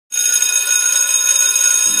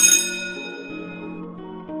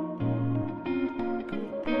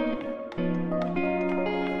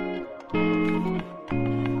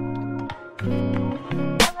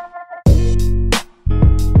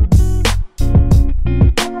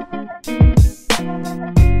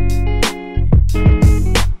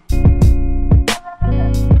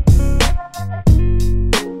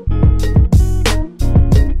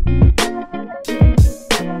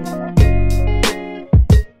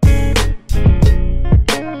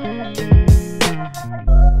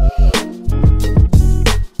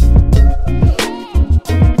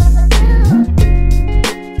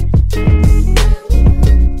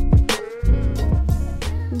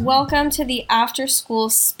welcome to the After School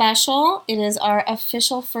Special. It is our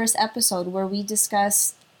official first episode where we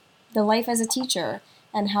discuss the life as a teacher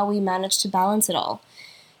and how we manage to balance it all.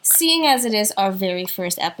 Seeing as it is our very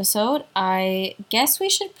first episode, I guess we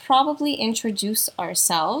should probably introduce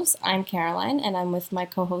ourselves. I'm Caroline, and I'm with my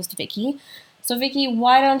co-host Vicky. So Vicky,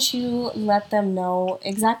 why don't you let them know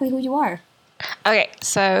exactly who you are? Okay,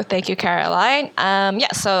 so thank you, Caroline.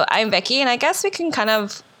 So I'm Vicky, and I guess we can kind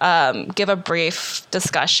of give a brief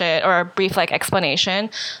discussion or a brief explanation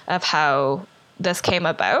of how this came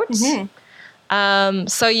about. Mm-hmm.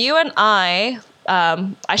 So you and I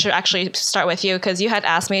should actually start with you because you had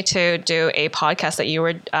asked me to do a podcast that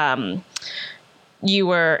you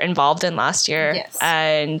were involved in last year. Yes.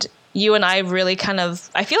 And you and I really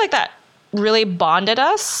I feel like that really bonded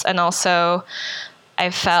us, and also I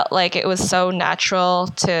felt like it was so natural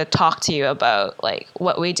to talk to you about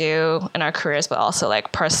what we do in our careers, but also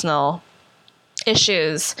personal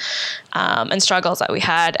issues and struggles that we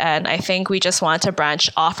had. And I think we just wanted to branch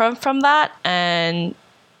off from that and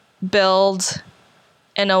build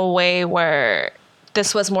in a way where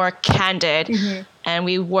this was more candid, Mm-hmm. and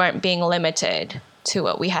we weren't being limited to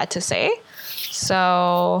what we had to say.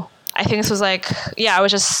 So I think this was I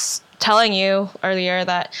was just telling you earlier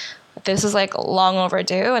that this is long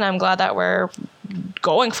overdue, and I'm glad that we're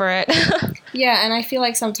going for it. Yeah, and I feel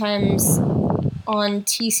like sometimes on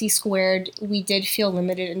TC Squared, we did feel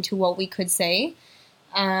limited into what we could say,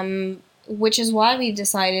 which is why we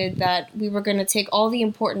decided that we were going to take all the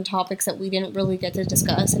important topics that we didn't really get to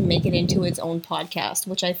discuss and make it into its own podcast,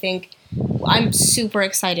 which I think I'm super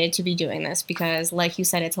excited to be doing this because, like you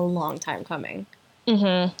said, it's a long time coming.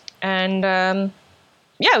 Mm-hmm. And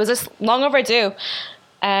it was just long overdue.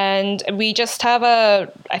 And we just have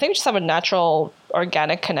a natural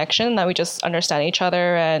organic connection that we just understand each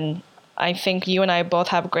other. And I think you and I both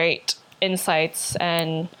have great insights,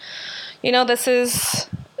 and, this is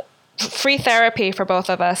free therapy for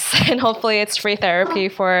both of us. And hopefully it's free therapy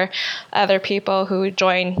for other people who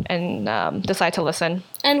join and decide to listen.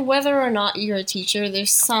 And whether or not you're a teacher,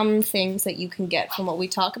 there's some things that you can get from what we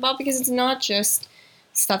talk about, because it's not just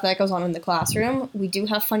stuff that goes on in the classroom. We do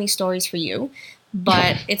have funny stories for you,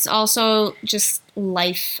 but it's also just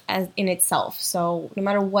life in itself. So no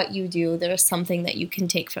matter what you do, there's something that you can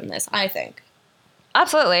take from this, I think.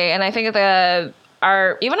 Absolutely. And I think in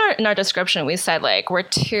our description, we said we're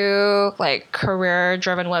two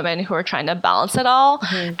career-driven women who are trying to balance it all.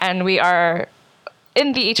 Mm-hmm. And we are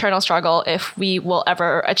in the eternal struggle if we will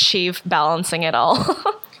ever achieve balancing it all.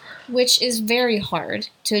 Which is very hard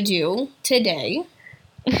to do today.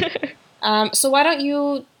 So why don't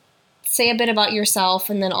you say a bit about yourself,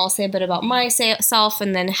 and then I'll say a bit about myself,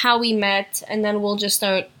 and then how we met, and then we'll just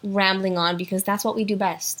start rambling on because that's what we do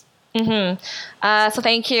best. Mm-hmm. So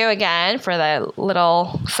thank you again for the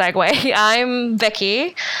little segue. I'm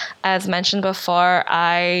Vicky. As mentioned before,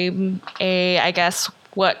 I'm I guess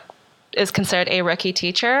what is considered a rookie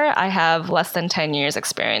teacher. I have less than 10 years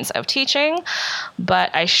experience of teaching,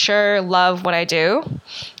 but I sure love what I do.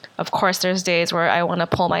 Of course, there's days where I want to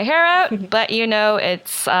pull my hair out, but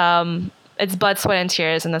it's blood, sweat, and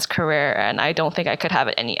tears in this career, and I don't think I could have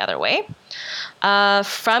it any other way.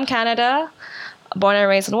 From Canada, born and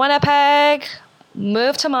raised in Winnipeg,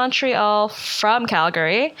 moved to Montreal from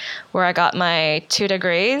Calgary, where I got my 2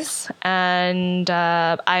 degrees, and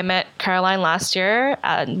I met Caroline last year,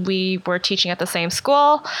 and we were teaching at the same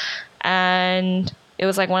school, and it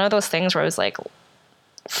was one of those things where it was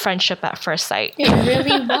friendship at first sight. It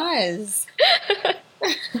really was.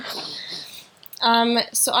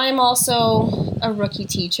 So I'm also a rookie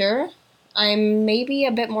teacher. I'm maybe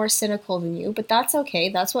a bit more cynical than you, but that's okay.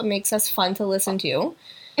 That's what makes us fun to listen to.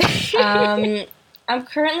 I'm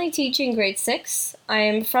currently teaching grade 6. I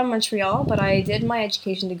am from Montreal, but I did my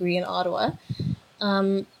education degree in Ottawa.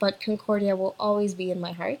 But Concordia will always be in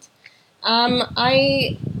my heart.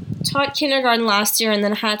 I taught kindergarten last year and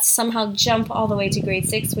then had to somehow jump all the way to grade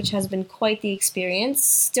 6, which has been quite the experience.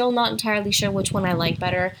 Still not entirely sure which one I like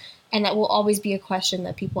better, and that will always be a question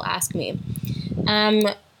that people ask me.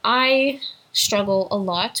 I struggle a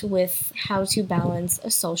lot with how to balance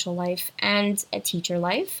a social life and a teacher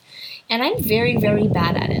life, and I'm very, very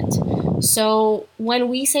bad at it. So when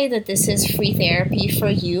we say that this is free therapy for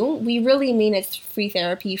you, we really mean it's free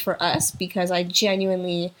therapy for us, because I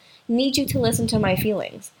genuinely need you to listen to my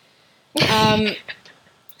feelings.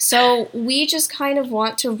 So we just kind of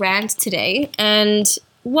want to rant today, and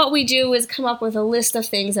what we do is come up with a list of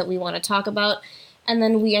things that we want to talk about, and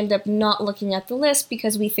then we end up not looking at the list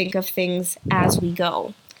because we think of things as we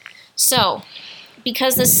go. So,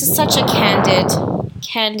 because this is such a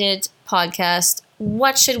candid podcast,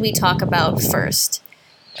 what should we talk about first?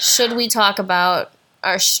 Should we talk about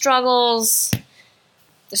our struggles,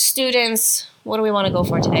 the students? What do we want to go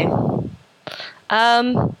for today?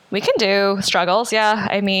 We can do struggles. Yeah,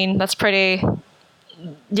 I mean that's pretty.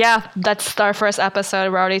 Yeah, that's our first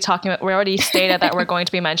episode. We already stated that we're going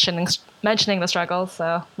to be mentioning the struggles.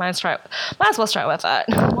 So might as well start with that.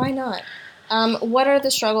 Why not? What are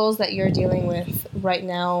the struggles that you're dealing with right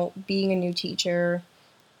now, being a new teacher,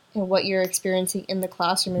 and what you're experiencing in the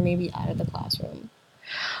classroom and maybe out of the classroom?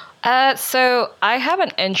 So I have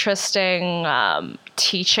an interesting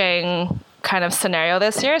teaching kind of scenario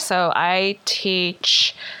this year. So I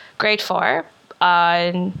teach grade 4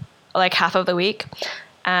 on like half of the week.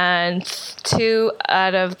 And 2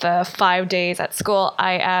 out of the 5 days at school,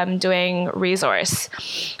 I am doing resource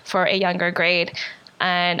for a younger grade.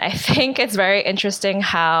 And I think it's very interesting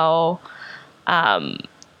how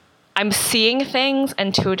I'm seeing things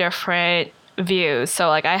in 2 different views. So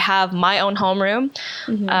like I have my own homeroom,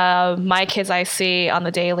 my kids I see on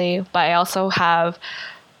the daily, but I also have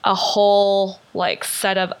a whole like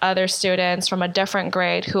set of other students from a different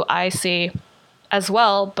grade who I see as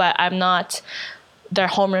well, but I'm not their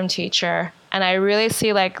homeroom teacher. And I really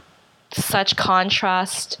see like such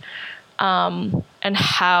contrast and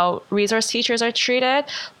how resource teachers are treated,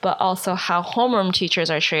 but also how homeroom teachers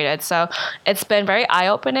are treated. So it's been very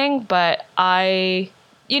eye-opening, but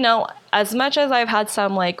as much as I've had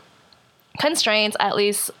some like constraints, at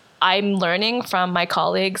least I'm learning from my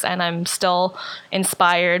colleagues and I'm still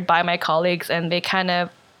inspired by my colleagues, and they kind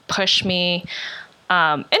of push me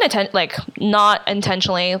like not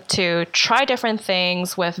intentionally to try different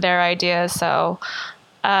things with their ideas. So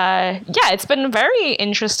yeah, it's been a very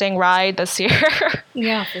interesting ride this year.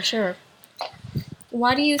 Yeah, for sure.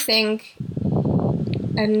 Why do you think,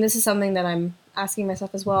 and this is something that I'm asking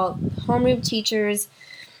myself as well, homeroom teachers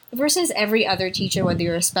versus every other teacher, whether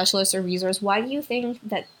you're a specialist or resource, why do you think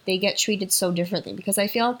that they get treated so differently? Because I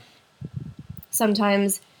feel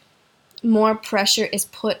sometimes more pressure is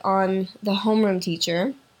put on the homeroom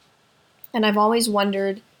teacher, and I've always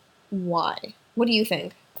wondered why. What do you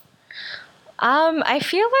think? I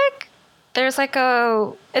feel like there's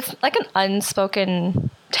it's like an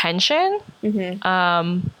unspoken tension.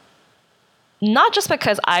 Not just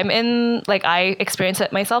because I experience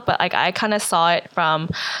it myself, but like I kind of saw it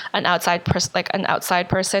from an outside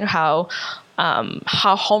person, how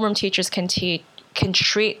homeroom teachers can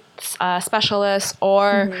treat specialists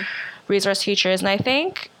or resource teachers. And I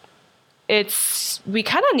think we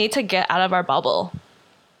kind of need to get out of our bubble.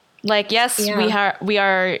 Like, yes, we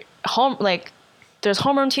are home, like there's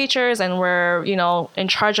homeroom teachers and we're, in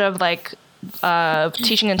charge of like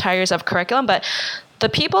teaching entire years of curriculum, but the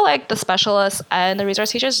people like the specialists and the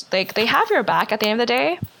resource teachers, they have your back at the end of the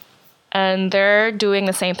day, and they're doing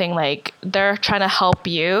the same thing. Like they're trying to help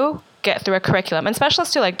you get through a curriculum, and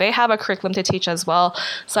specialists too, like they have a curriculum to teach as well.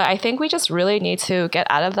 So I think we just really need to get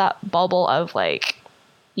out of that bubble of like,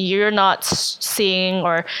 you're not seeing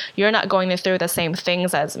or you're not going through the same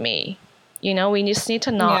things as me. We just need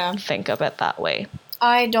to not think of it that way.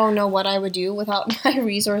 I don't know what I would do without my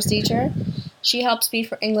resource teacher. She helps me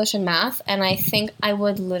for English and math, and I think I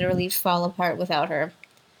would literally fall apart without her.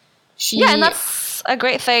 Yeah, and that's a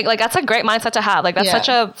great thing. Like, that's a great mindset to have. Like, that's such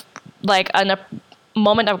a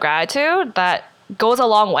moment of gratitude that goes a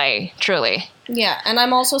long way, truly. Yeah, and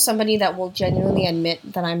I'm also somebody that will genuinely admit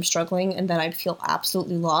that I'm struggling and that I feel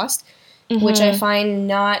absolutely lost, which I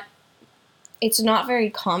find it's not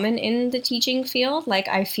very common in the teaching field. Like,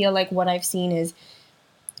 I feel like what I've seen is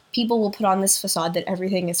people will put on this facade that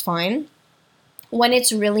everything is fine, when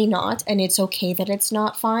it's really not, and it's okay that it's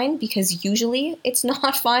not fine, because usually it's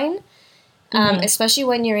not fine. Especially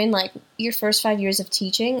when you're in like your first 5 years of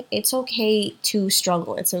teaching, it's okay to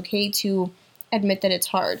struggle. It's okay to admit that it's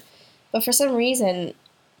hard. But for some reason,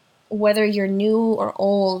 whether you're new or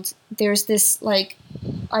old, there's this like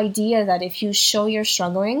idea that if you show you're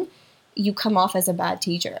struggling, you come off as a bad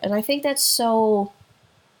teacher. And I think that's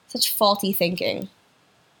such faulty thinking.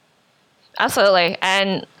 Absolutely.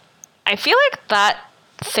 And I feel like that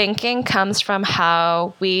thinking comes from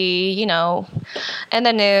how we, in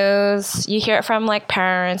the news, you hear it from like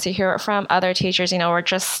parents, you hear it from other teachers,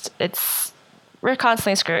 we're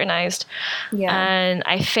constantly scrutinized. Yeah. And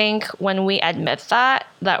I think when we admit that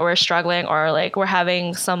we're struggling, or like we're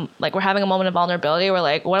having a moment of vulnerability, we're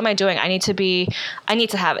like, what am I doing? I need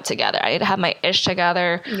to have it together. I need to have my ish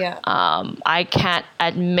together. Yeah. I can't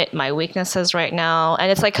admit my weaknesses right now.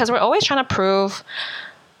 And it's like, because we're always trying to prove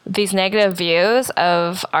these negative views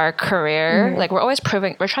of our career. Like we're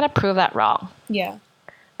trying to prove that wrong. Yeah.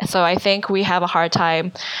 So I think we have a hard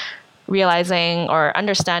time realizing or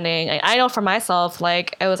understanding. I know for myself,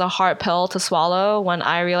 like it was a hard pill to swallow when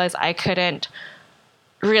I realized I couldn't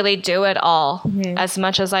really do it all as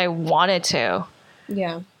much as I wanted to.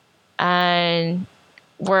 Yeah. And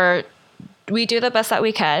we do the best that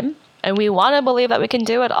we can, and we want to believe that we can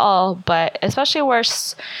do it all, but especially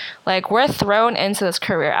we're thrown into this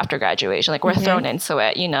career after graduation. Like we're thrown into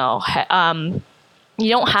it, you know. You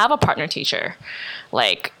don't have a partner teacher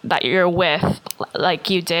like that you're with like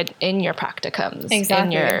you did in your practicums.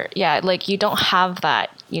 Exactly. Like you don't have that.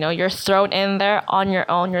 You know, you're thrown in there on your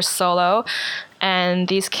own, you're solo, and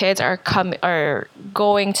these kids are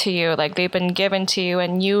going to you, like they've been given to you,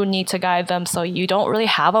 and you need to guide them, so you don't really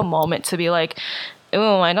have a moment to be like,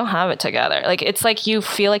 oh, I don't have it together. Like it's like you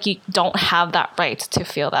feel like you don't have that right to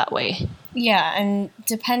feel that way. Yeah, and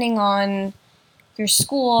depending on your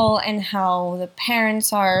school and how the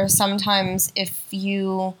parents are, sometimes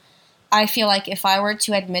I feel like if I were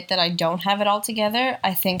to admit that I don't have it all together,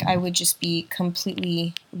 I think I would just be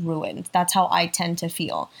completely ruined. That's how I tend to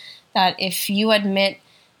feel. That if you admit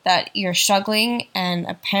that you're struggling and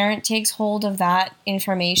a parent takes hold of that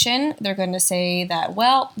information, they're going to say that,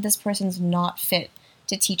 well, this person's not fit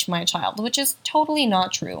to teach my child, which is totally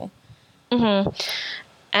not true.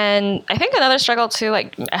 And I think another struggle too,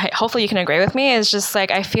 like hopefully you can agree with me, is just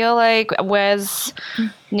like I feel like with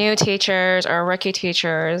new teachers or rookie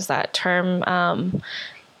teachers, that term,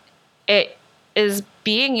 it is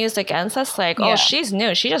being used against us. Like, oh, she's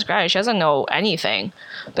new, she just graduated, she doesn't know anything.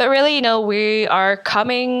 But really, you know, we are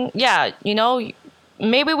coming. Yeah, you know,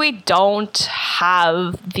 maybe we don't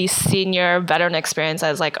have the senior veteran experience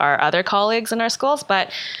as like our other colleagues in our schools, but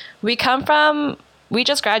we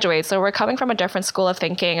just graduated, so we're coming from a different school of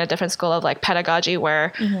thinking, a different school of like pedagogy,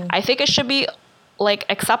 where I think it should be like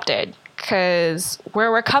accepted, because where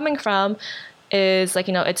we're coming from is like,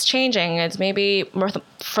 you know, it's changing. It's maybe more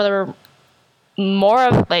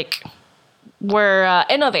of like we're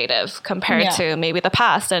innovative compared to maybe the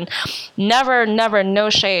past. And never, no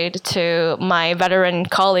shade to my veteran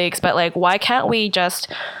colleagues, but like, why can't we just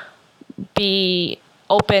be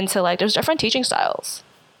open to like, there's different teaching styles.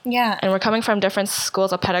 Yeah. And we're coming from different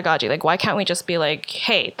schools of pedagogy. Like, why can't we just be like,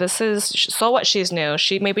 hey, this is, so what, she's new.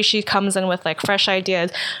 Maybe she comes in with like fresh ideas,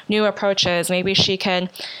 new approaches. Maybe she can,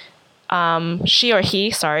 she or he,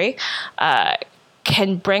 sorry,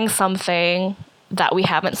 can bring something that we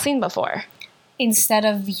haven't seen before. Instead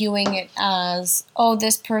of viewing it as, oh,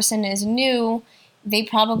 this person is new, they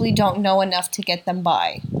probably don't know enough to get them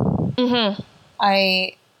by.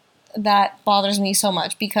 That bothers me so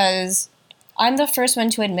much, because I'm the first one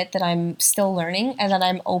to admit that I'm still learning and that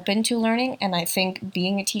I'm open to learning. And I think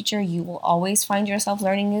being a teacher, you will always find yourself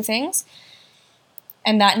learning new things.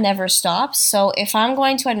 And that never stops. So if I'm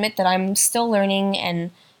going to admit that I'm still learning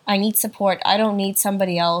and I need support, I don't need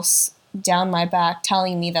somebody else down my back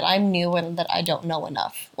telling me that I'm new and that I don't know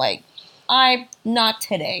enough. Like, not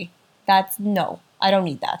today. No, I don't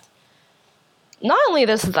need that. Not only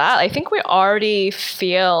this, that, I think we already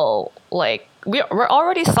feel like we're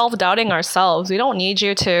already self-doubting ourselves. We don't need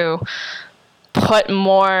you to put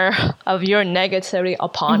more of your negativity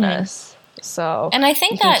upon us. So, and I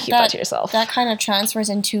think that keep that to yourself. That kind of transfers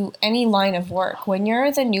into any line of work. When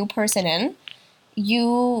you're the new person in,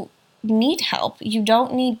 you need help. You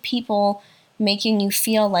don't need people making you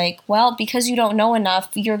feel like, well, because you don't know enough,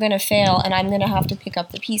 you're going to fail and I'm going to have to pick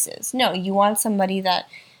up the pieces. No, you want somebody that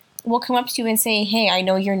will come up to you and say, hey, I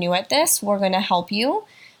know you're new at this. We're going to help you.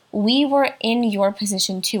 We were in your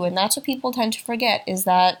position too. And that's what people tend to forget, is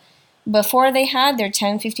that before they had their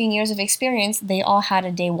 10, 15 years of experience, they all had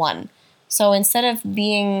a day one. So instead of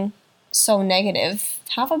being so negative,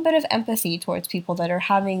 have a bit of empathy towards people that are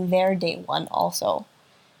having their day one also.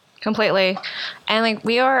 Completely. And like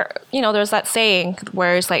we are, you know, there's that saying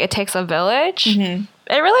where it's like, it takes a village. It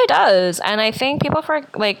really does. And I think people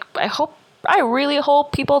I really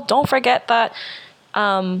hope people don't forget that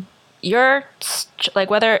you're like,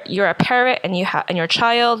 whether you're a parent and and your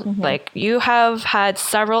child, like you have had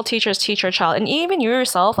several teachers teach your child, and even you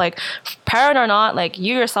yourself, like parent or not, like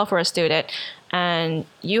you yourself were a student and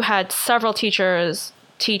you had several teachers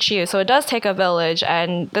teach you. So it does take a village,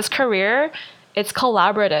 and this career, it's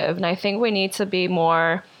collaborative. And I think we need to be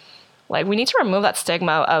more like, we need to remove that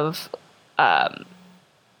stigma of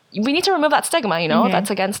you know, that's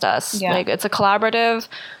against us. Like, it's a collaborative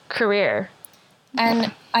career.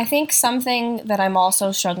 And I think something that I'm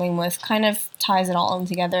also struggling with, kind of ties it all in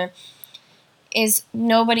together, is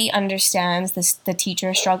nobody understands the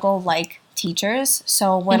teacher struggle like teachers.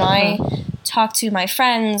 So when I talk to my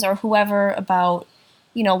friends or whoever about,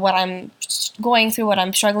 you know, what I'm going through, what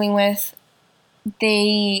I'm struggling with,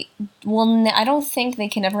 they I don't think they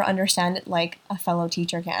can ever understand it like a fellow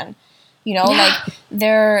teacher can. Like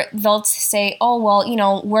Yeah. they'll say, "Oh,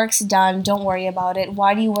 well, work's done. Don't worry about it.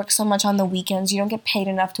 Why do you work so much on the weekends? You don't get paid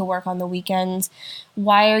enough to work on the weekends.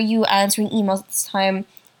 Why are you answering emails at this time?"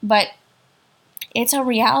 But it's a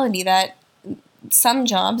reality that some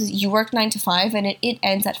jobs you work 9 to 5 and it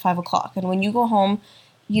ends at 5 o'clock. And when you go home,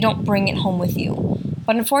 you don't bring it home with you.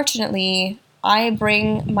 But unfortunately, I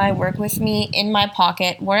bring my work with me in my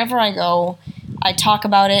pocket wherever I go. I talk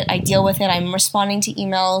about it, I deal with it, I'm responding to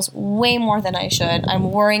emails way more than I should.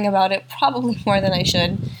 I'm worrying about it probably more than I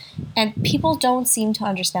should. And people don't seem to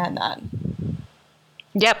understand that.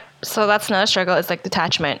 Yep. So that's another struggle. It's like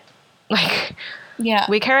detachment. Like Yeah.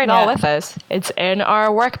 we carry it all with us. It's in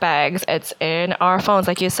our work bags. It's in our phones,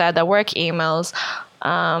 like you said, the work emails,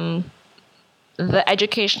 the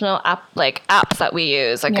educational apps that we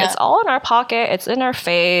use. Like it's all in our pocket. It's in our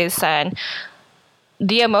face, and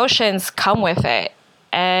the emotions come with it.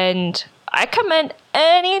 And I commend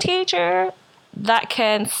any teacher that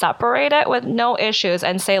can separate it with no issues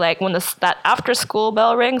and say, like, when that after school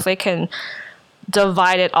bell rings, they can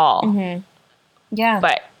divide it all. Mm-hmm. Yeah.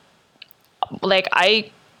 But like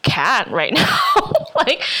I can't right now.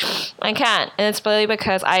 Like I can't, and it's really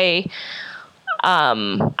because I'm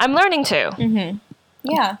learning to. Mm-hmm.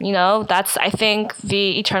 Yeah. That's, I think,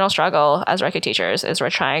 the eternal struggle as Reiki teachers is we're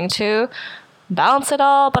trying to balance it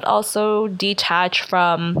all, but also detach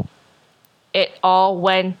from it all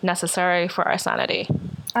when necessary for our sanity.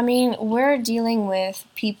 I mean, we're dealing with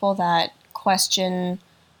people that question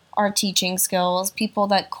our teaching skills, people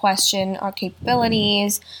that question our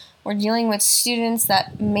capabilities. We're dealing with students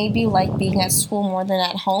that maybe like being at school more than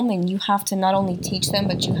at home, and you have to not only teach them,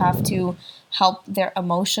 but you have to help their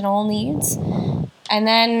emotional needs. And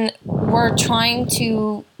then we're trying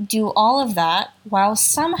to do all of that while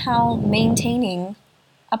somehow maintaining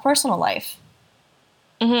a personal life.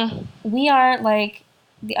 Mm-hmm. We are like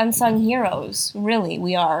the unsung heroes. Really,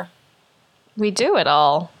 we are. We do it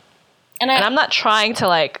all. And I'm not trying to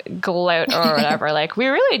like gloat or whatever. Like we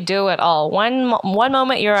really do it all. One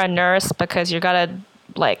moment you're a nurse because you gotta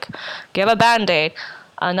like give a Band-Aid.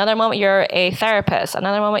 Another moment you're a therapist.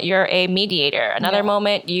 Another moment you're a mediator. Another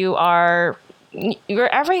moment you're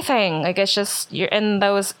everything. Like it's just you're in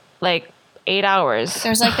those like 8 hours.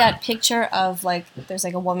 There's like that picture of like there's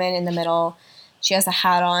like a woman in the middle. She has a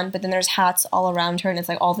hat on, but then there's hats all around her, and it's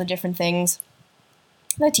like all the different things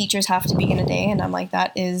that teachers have to be in a day. And I'm like,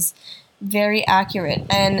 that is very accurate.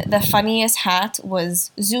 And the funniest hat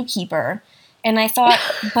was zookeeper. And I thought,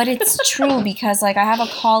 but it's true because like I have a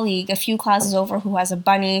colleague a few classes over who has a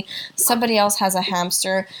bunny, somebody else has a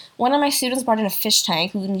hamster. One of my students brought in a fish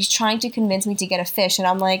tank and he's trying to convince me to get a fish, and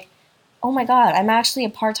I'm like, oh my god, I'm actually a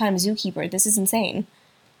part-time zookeeper. This is insane.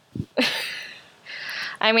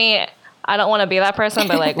 I mean, I don't want to be that person,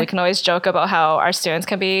 but like we can always joke about how our students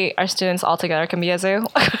all together can be a zoo.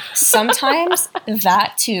 Sometimes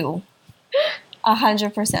that too.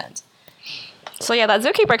 100%. So yeah, that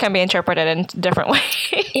zookeeper can be interpreted in different ways.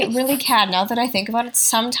 It really can. Now that I think about it,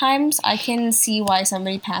 sometimes I can see why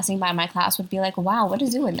somebody passing by my class would be like, wow, what a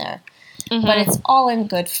zoo in there. Mm-hmm. But it's all in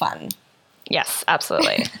good fun. Yes,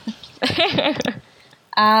 absolutely.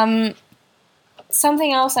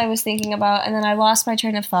 Something else I was thinking about, and then I lost my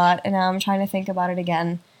train of thought, and now I'm trying to think about it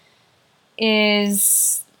again,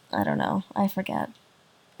 is, I don't know, I forget.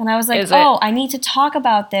 And I was like, I need to talk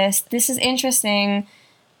about this. This is interesting.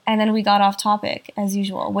 And then we got off topic, as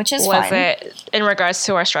usual, which is fine. Was it in regards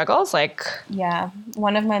to our struggles? Like, yeah,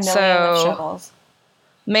 one of my million of struggles.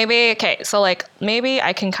 Maybe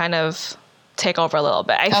I can kind of take over a little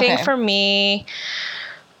bit. I think for me,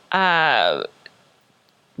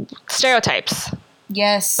 stereotypes.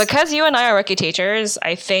 Yes. Because you and I are Reiki teachers,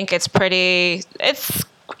 I think it's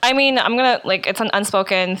I'm gonna it's an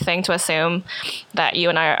unspoken thing to assume that you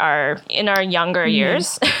and I are in our younger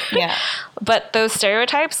years. Yeah. But those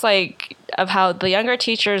stereotypes, like, of how the younger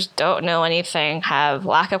teachers don't know anything, have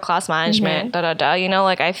lack of class management,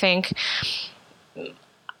 I think,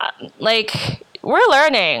 we're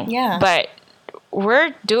learning. Yeah. But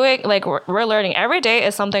we're doing, we're learning. Every day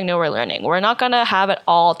is something new we're learning. We're not going to have it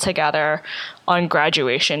all together on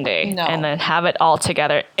graduation day. No. And then have it all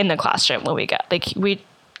together in the classroom when we get, we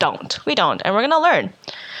don't. And we're going to learn.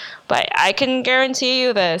 But I can guarantee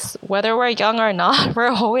you this, whether we're young or not, we're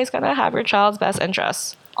always going to have your child's best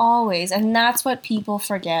interests. Always. And that's what people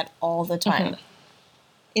forget all the time. Mm-hmm.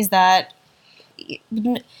 Is that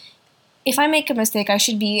if I make a mistake, I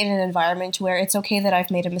should be in an environment where it's okay that I've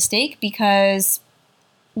made a mistake, because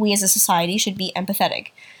we as a society should be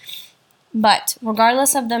empathetic. But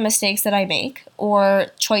regardless of the mistakes that I make or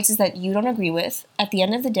choices that you don't agree with, at the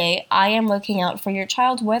end of the day, I am looking out for your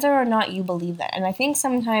child, whether or not you believe that. And I think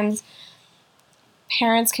sometimes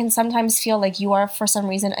parents can sometimes feel like you are, for some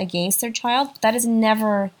reason, against their child. But that is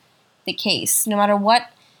never the case. No matter what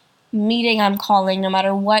meeting I'm calling, no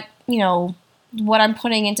matter what, what I'm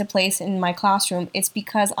putting into place in my classroom, it's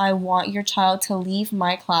because I want your child to leave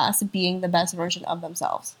my class being the best version of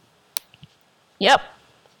themselves. Yep.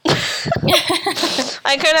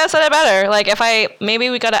 I couldn't have said it better. Like, maybe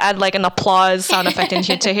we gotta add like an applause sound effect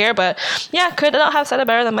into here, but yeah, could not have said it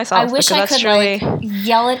better than myself. I wish I could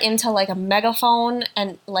yell it into like a megaphone,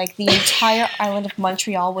 and like the entire island of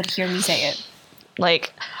Montreal would hear me say it.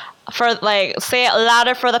 Like, say it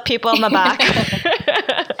louder for the people in the back.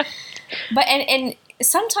 But and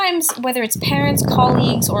sometimes, whether it's parents,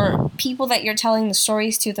 colleagues, or people that you're telling the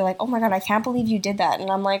stories to, they're like, "Oh my god, I can't believe you did that," and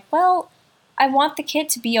I'm like, well, I want the kid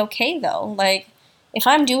to be okay, though. Like, if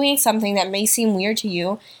I'm doing something that may seem weird to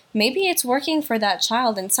you, maybe it's working for that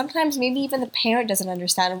child. And sometimes maybe even the parent doesn't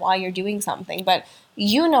understand why you're doing something, but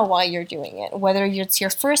you know why you're doing it. Whether it's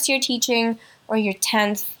your first year teaching or your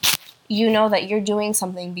 10th, you know that you're doing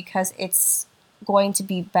something because it's going to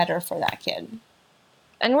be better for that kid.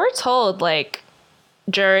 And we're told, like,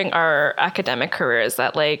 during our academic careers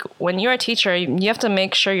that, like, when you're a teacher, you have to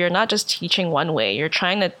make sure you're not just teaching one way. You're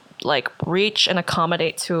trying to like reach and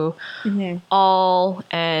accommodate to all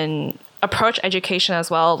and approach education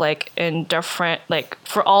as well, like in different, like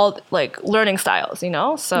for all like learning styles,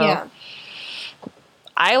 so yeah.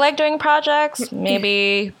 I like doing projects.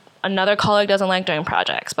 Maybe another colleague doesn't like doing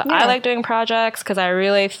projects, but I like doing projects because I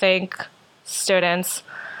really think students,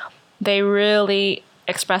 they really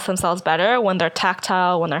express themselves better when they're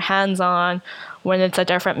tactile, when they're hands-on, when it's a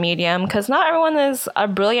different medium, because not everyone is a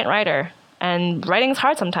brilliant writer. And writing is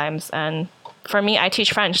hard sometimes. And for me, I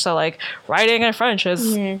teach French, so like writing in French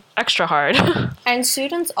is extra hard. And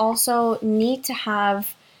students also need to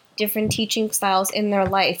have different teaching styles in their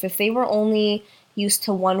life. If they were only used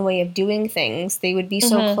to one way of doing things, they would be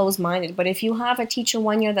so closed-minded. But if you have a teacher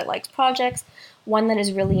one year that likes projects, one that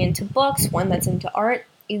is really into books, one that's into art,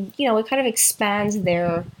 it kind of expands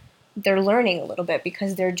their learning a little bit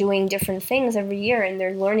because they're doing different things every year and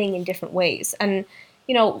they're learning in different ways. And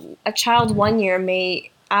a child 1 year may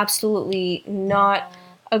absolutely not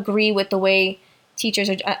agree with the way teachers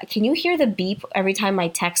are. Can you hear the beep every time my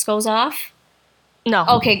text goes off? No.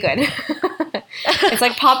 Okay, good. It's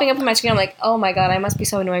like popping up on my screen. I'm like, oh my god, I must be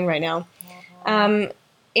so annoying right now. Okay,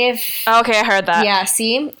 I heard that. Yeah,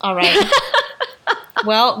 see? All right.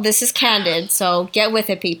 Well, this is candid, so get with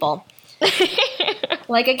it, people.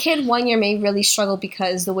 Like a kid 1 year may really struggle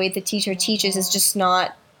because the way the teacher teaches is just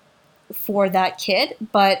not for that kid,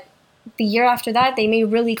 but the year after that they may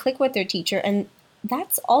really click with their teacher, and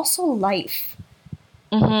that's also life.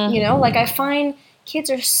 Like I find kids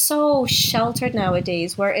are so sheltered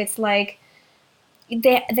nowadays where it's like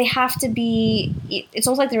they have to be, it's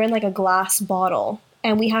almost like they're in like a glass bottle,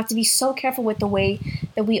 and we have to be so careful with the way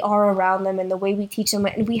that we are around them and the way we teach them,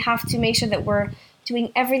 and we have to make sure that we're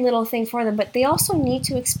doing every little thing for them, but they also need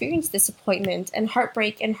to experience disappointment and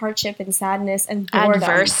heartbreak and hardship and sadness and boredom.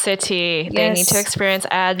 Adversity. Yes. They need to experience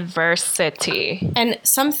adversity. And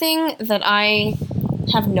something that I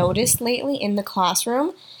have noticed lately in the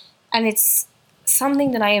classroom, and it's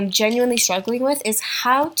something that I am genuinely struggling with, is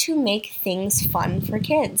how to make things fun for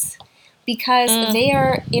kids. Because they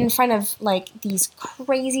are in front of like these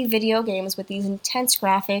crazy video games with these intense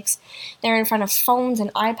graphics. They're in front of phones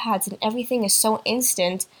and iPads, and everything is so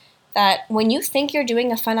instant that when you think you're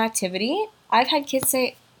doing a fun activity, I've had kids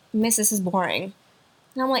say, "Miss, this is boring."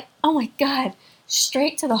 And I'm like, oh my god,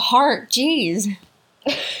 straight to the heart, jeez.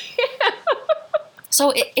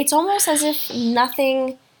 So it's almost as if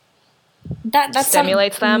nothing that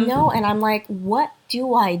stimulates them. No, and I'm like, what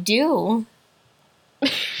do I do?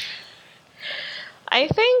 I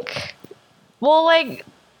think, well, like,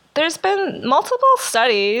 there's been multiple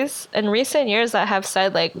studies in recent years that have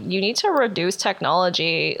said, like, you need to reduce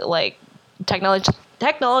technology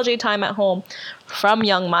time at home from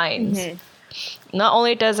young minds. Not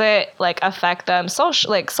only does it, like, affect them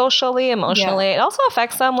socially, emotionally, it also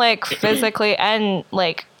affects them, like, physically, and,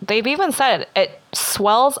 like, they've even said it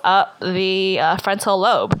swells up the frontal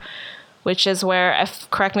lobe, which is where,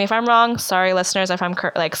 correct me if I'm wrong, sorry listeners, if I'm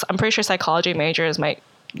I'm pretty sure psychology majors might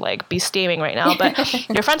like be steaming right now, but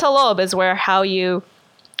your frontal lobe is where how you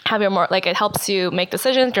have your it helps you make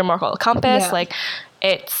decisions, your moral compass, like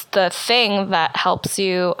it's the thing that helps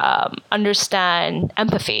you understand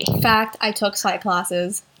empathy. Fact, I took psych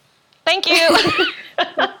classes. Thank you.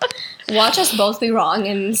 Watch us both be wrong,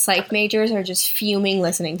 and psych majors are just fuming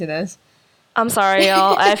listening to this. I'm sorry,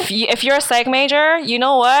 y'all. If you're a psych major, you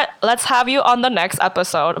know what? Let's have you on the next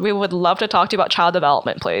episode. We would love to talk to you about child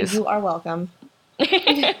development, please. You are welcome.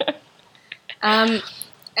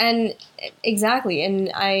 And exactly, and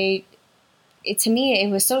to me,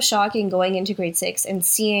 it was so shocking going into grade 6 and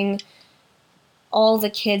seeing all the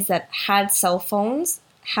kids that had cell phones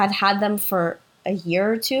had them for a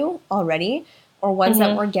year or two already, or ones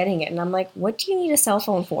that were getting it. And I'm like, what do you need a cell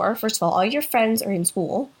phone for? First of all your friends are in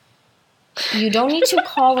school. You don't need to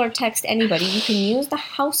call or text anybody. You can use the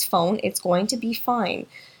house phone. It's going to be fine.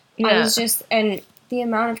 I was just, and the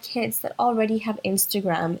amount of kids that already have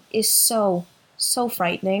Instagram is so, so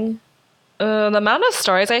frightening. The amount of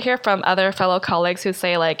stories I hear from other fellow colleagues who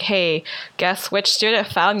say like, "Hey, guess which student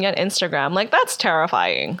found me on Instagram?" Like, that's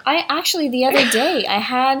terrifying. I actually, the other day, I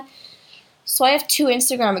have 2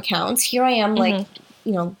 Instagram accounts. Here I am, like,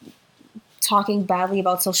 talking badly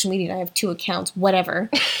about social media, and I have 2 accounts, whatever.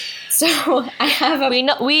 So I have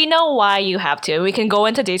we know why you have to. We can go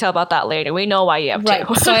into detail about that later. We know why you have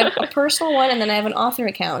to. So I have a personal one, and then I have an author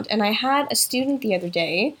account. And I had a student the other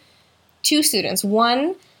day, 2 students.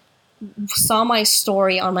 One saw my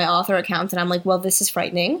story on my author account, and I'm like, well, this is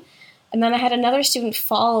frightening. And then I had another student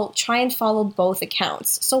try and follow both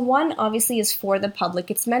accounts. So one obviously is for the public.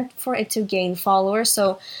 It's meant for it to gain followers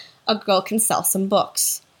so a girl can sell some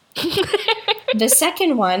books. The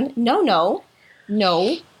second one, no,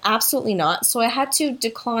 absolutely not. So I had to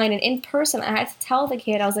decline, and in person I had to tell the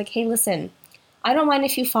kid, I was like, hey, listen, I don't mind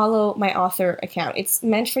if you follow my author account. It's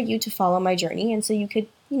meant for you to follow my journey, and so you could,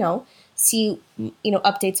 see,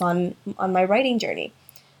 updates on my writing journey.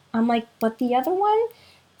 I'm like, but the other one,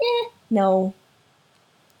 no.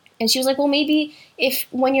 And she was like, well, maybe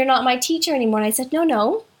when you're not my teacher anymore. And I said,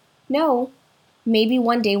 no. Maybe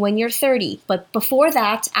one day when you're 30, but before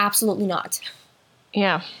that, absolutely not.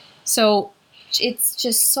 Yeah. So it's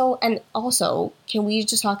just so, and also, can we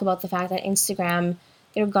just talk about the fact that Instagram,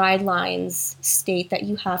 their guidelines state that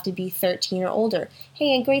you have to be 13 or older.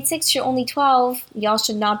 Hey, in grade 6, you're only 12. Y'all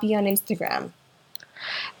should not be on Instagram.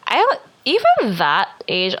 Even that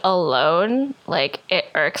age alone, like, it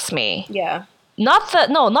irks me. Yeah. Not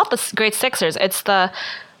the grade 6ers. It's the,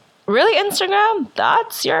 really, Instagram?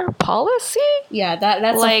 That's your policy? Yeah,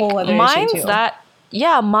 that's like, a whole other minds issue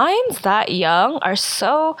too. Minds that young are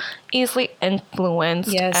so easily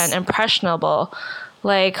influenced and impressionable.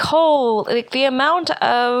 Like, the amount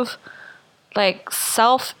of like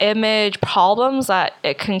self-image problems that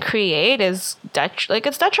it can create is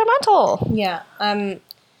it's detrimental. Yeah. And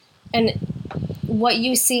what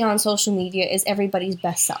you see on social media is everybody's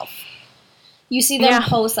best self. You see them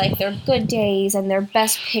post like their good days and their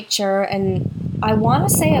best picture, and I want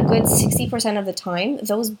to say a good 60% of the time,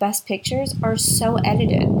 those best pictures are so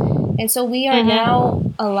edited. And so we are now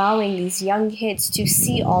allowing these young kids to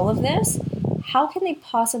see all of this. How can they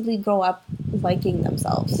possibly grow up liking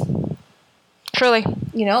themselves? Truly.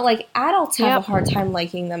 Like adults have a hard time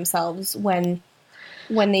liking themselves when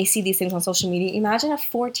they see these things on social media. Imagine a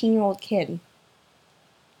 14-year-old kid.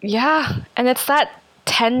 Yeah, and it's that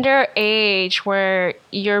tender age where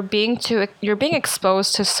you're being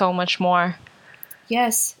exposed to so much more.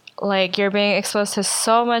 Yes. Like, you're being exposed to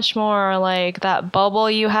so much more. Like, that bubble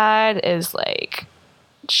you had is like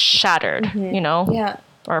shattered, Yeah.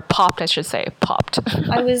 Or popped, I should say. Popped.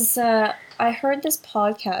 I heard this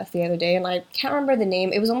podcast the other day, and I can't remember the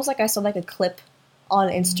name. It was almost like I saw like a clip on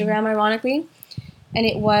Instagram, ironically. And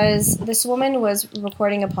it was, this woman was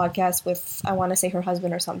recording a podcast with, I want to say, her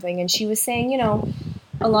husband or something. And she was saying,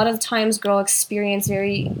 a lot of times girls experience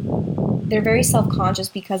they're very self-conscious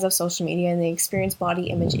because of social media, and they experience body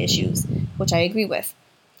image issues, which I agree with.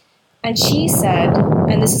 And she said,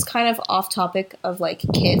 and this is kind of off topic of like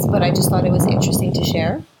kids, but I just thought it was interesting to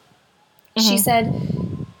share. She said,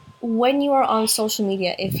 when you are on social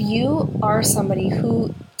media, if you are somebody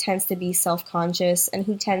who tends to be self-conscious and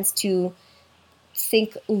who tends to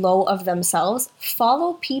think low of themselves,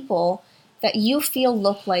 follow people that you feel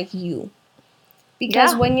look like you.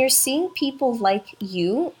 Because when you're seeing people like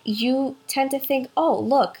you tend to think, oh,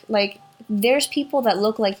 look, like there's people that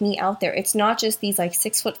look like me out there. It's not just these like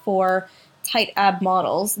 6'4" tight ab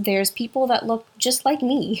models. There's people that look just like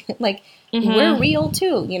me. Like we're real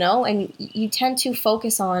too, and you tend to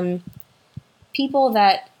focus on people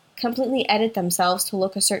that completely edit themselves to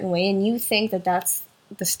look a certain way, and you think that that's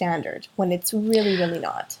the standard when it's really, really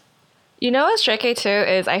not. What's tricky too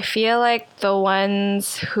is I feel like the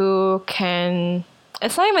ones who can,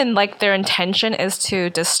 it's not even like their intention is to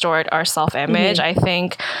distort our self-image. I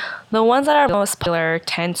think the ones that are most popular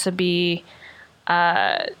tend to be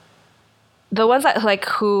the ones that like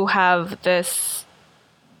who have this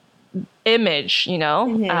image,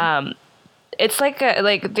 it's like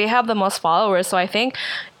they have the most followers, so I think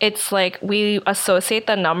it's like we associate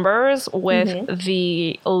the numbers with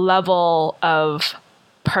the level of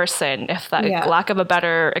person, if that Yeah. lack of a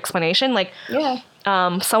better explanation. Like Yeah.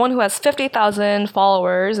 someone who has 50,000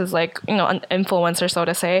 followers is like, you know, an influencer, so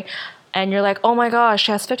to say. And you're like, oh my gosh,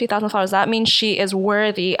 she has 50,000 followers. That means she is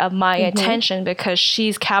worthy of my attention because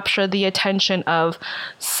she's captured the attention of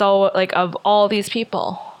of all these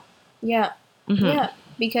people. Yeah. Yeah.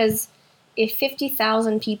 Because if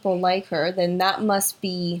 50,000 people like her, then that must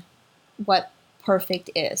be what perfect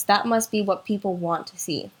is. That must be what people want to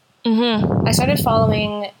see. I started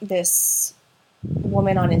following this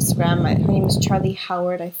woman on Instagram. Her name is Charlie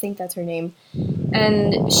Howard. I think that's her name.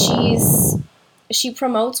 And she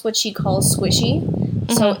promotes what she calls squishy.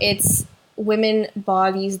 So it's women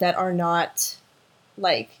bodies that are not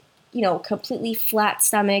like, you know, completely flat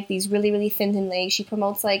stomach, these really, really thin legs. She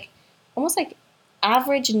promotes like almost like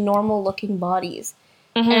average, normal looking bodies.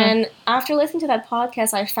 And after listening to that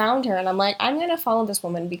podcast, I found her and I'm like, I'm going to follow this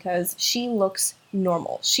woman because she looks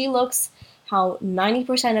normal. She looks how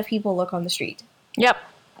 90% of people look on the street. Yep.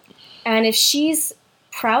 And if she's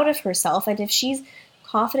proud of herself and if she's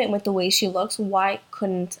confident with the way she looks, why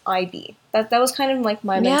couldn't I be? That was kind of like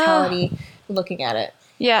my mentality looking at it.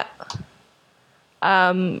 Yeah.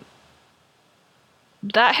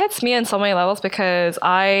 That hits me on so many levels because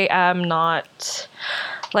I am not,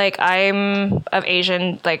 like, I'm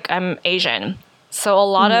Asian. So a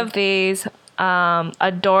lot of these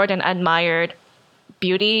adored and admired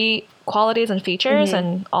beauty qualities and features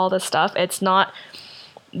and all this stuff,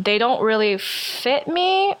 they don't really fit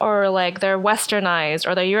me, or like they're westernized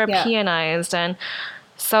or they're Europeanized. And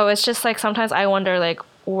so it's just like sometimes I wonder, like,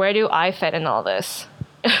 where do I fit in all this?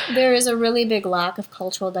 There is a really big lack of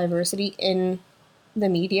cultural diversity in the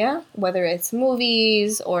media, whether it's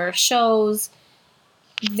movies or shows.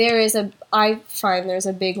 I find there's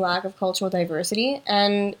a big lack of cultural diversity.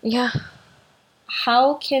 And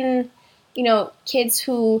how can, you know, kids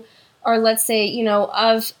who are, let's say, you know,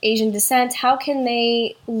 of Asian descent, how can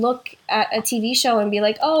they look at a TV show and be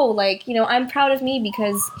like, oh, like, you know, I'm proud of me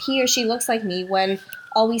because he or she looks like me, when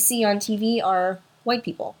all we see on TV are white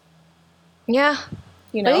people? Yeah.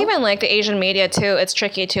 You know? But even like the Asian media too, it's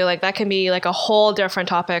tricky too. Like that can be like a whole different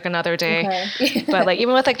topic another day. Okay. But like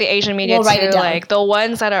even with like the Asian media too, like the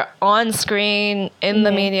ones that are on screen in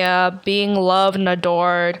the media, being loved and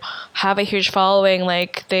adored, have a huge following,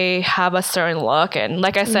 like they have a certain look. And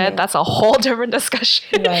like I said, that's a whole different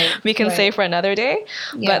discussion we can say for another day.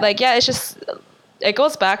 Yeah. But like, yeah, it's just, it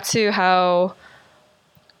goes back to how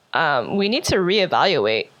we need to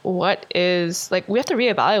reevaluate we have to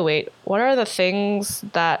reevaluate what are the things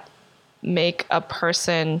that make a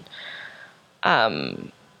person,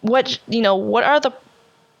 what are the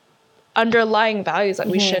underlying values that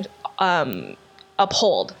we should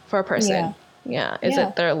uphold for a person. Is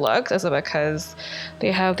it their looks? Is it because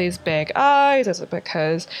they have these big eyes? Is it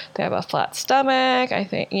because they have a flat stomach? I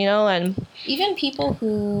think, you know, and even people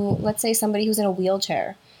who, let's say somebody who's in a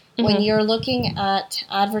wheelchair, when you're looking at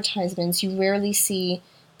advertisements, you rarely see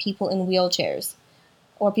people in wheelchairs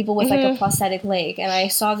or people with like a prosthetic leg. And I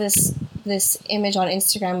saw this image on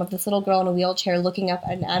Instagram of this little girl in a wheelchair looking up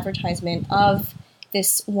an advertisement of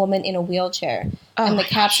this woman in a wheelchair. And the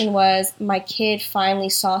caption was, "My kid finally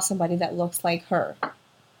saw somebody that looks like her."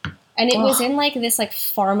 And it was in like this like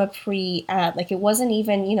Pharmaprix ad. Like it wasn't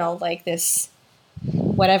even, you know, like this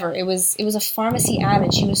whatever. It was a pharmacy ad,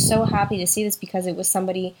 and she was so happy to see this because it was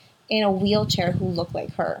somebody in a wheelchair who looked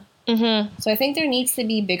like her. So I think there needs to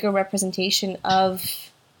be bigger representation of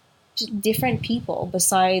just different people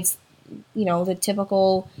besides, you know, the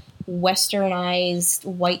typical westernized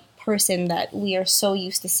white person that we are so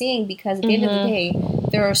used to seeing, because at the end of the day,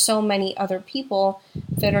 there are so many other people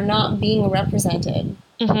that are not being represented.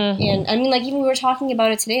 And I mean, like, even we were talking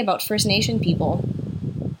about it today about First Nation people.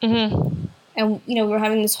 And, you know, we were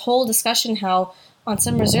having this whole discussion how on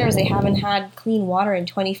some reserves they haven't had clean water in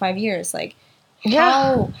 25 years. Like,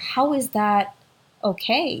 how is that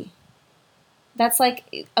okay? That's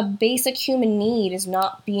like a basic human need is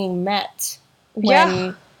not being met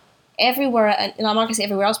when everywhere, and I'm not going to say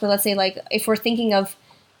everywhere else, but let's say like if we're thinking of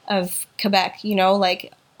Quebec, you know,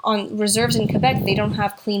 like on reserves in Quebec, they don't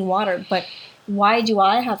have clean water, but why do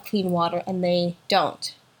I have clean water and they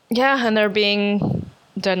don't? Yeah, and they're being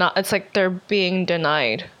denied. It's like they're being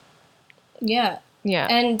denied. Yeah. Yeah.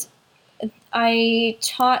 And I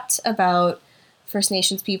taught about First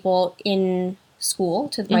Nations people in school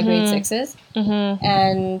to my grade 6s.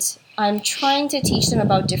 And I'm trying to teach them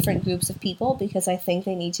about different groups of people because I think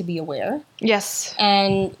they need to be aware. Yes.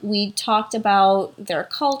 And we talked about their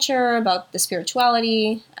culture, about the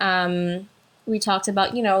spirituality, We talked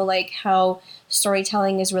about, like how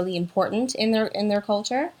storytelling is really important in their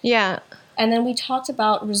culture. Yeah. And then we talked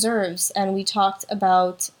about reserves, and we talked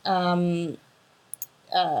about oh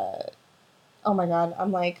my god,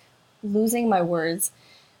 I'm like losing my words.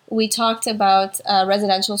 We talked about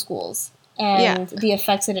residential schools Yeah. and the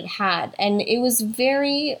effects that it had, and it was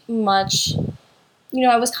very much,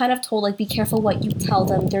 I was kind of told like, be careful what you tell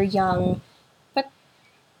them. They're young, but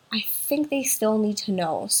I think they still need to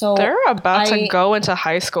know. So They're about to I go into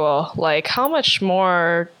high school. Like, how much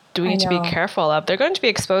more do we I need to be know. careful of? They're going to be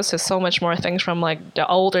exposed to so much more things from like the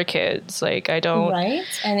older kids. Like, I don't. Right?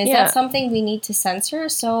 And is that Yeah. something we need to censor?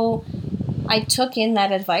 So I took in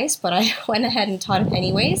that advice, but I went ahead and taught it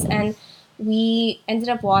anyways. And we ended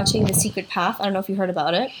up watching The Secret Path. I don't know if you heard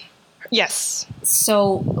about it. Yes.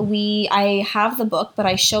 So I have the book, but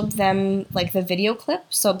I showed them like the video clip.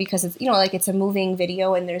 So because it's, like it's a moving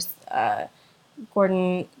video, and there's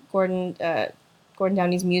Gordon Gordon Gordon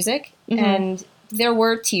Downey's music, and there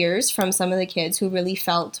were tears from some of the kids who really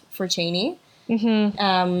felt for Cheney.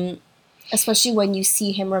 Especially when you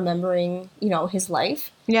see him remembering, his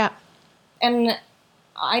life. Yeah. And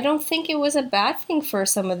I don't think it was a bad thing for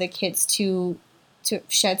some of the kids to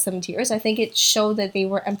shed some tears. I think it showed that they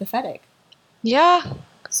were empathetic. Yeah.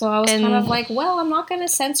 So I was kind And- of like, well, I'm not going to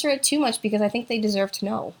censor it too much because I think they deserve to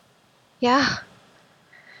know. Yeah.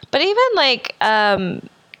 But even like,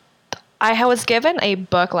 I was given a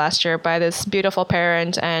book last year by this beautiful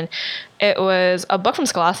parent, and it was a book from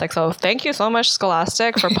Scholastic. So thank you so much,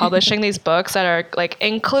 Scholastic, for publishing these books that are like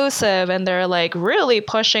inclusive, and they're like really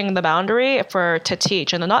pushing the boundary to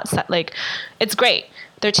teach, and they're not like, it's great.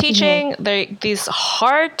 They're teaching these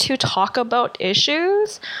hard to talk about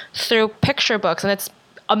issues through picture books, and it's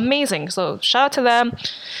amazing. So shout out to them.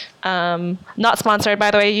 Not sponsored,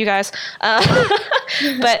 by the way, you guys.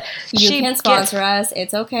 But You can sponsor us.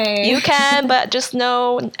 It's okay. You can, but just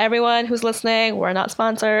know, everyone who's listening, we're not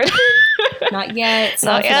sponsored. Not yet.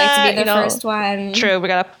 So Not if you'd like to be yet, the first one. True, we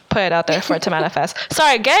gotta put it out there for it to manifest.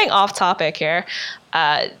 Sorry, getting off topic here.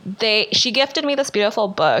 She gifted me this beautiful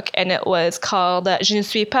book, and it was called Je ne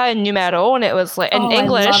suis pas un numéro, and it was like in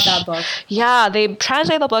English. I love that book. Yeah, they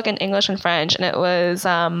translated the book in English and French, and it was,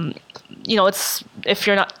 it's, if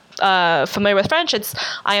you're not familiar with French, it's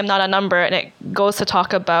I am not a number, and it goes to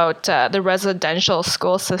talk about the residential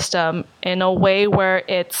school system in a way where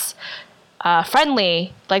it's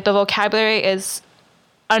friendly. Like, the vocabulary is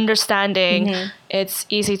understanding, it's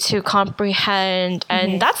easy to comprehend,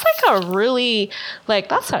 and that's like a really, like,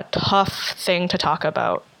 that's a tough thing to talk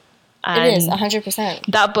about. And it is 100%.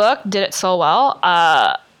 that book did it so well.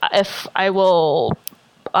 If I will,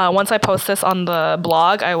 once I post this on the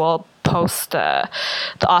blog, I will post the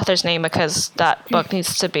author's name, because that book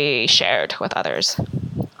needs to be shared with others.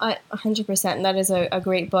 100%. And that is a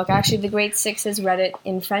great book. Actually, the grade sixes read it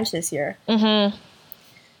in French this year.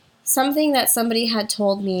 Something that somebody had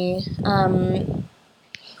told me,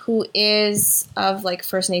 who is of like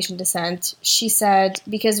First Nation descent, she said,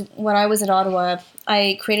 because when I was in Ottawa,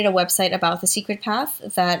 I created a website about The Secret Path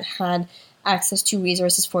that had access to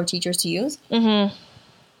resources for teachers to use. And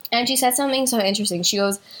she said something so interesting. She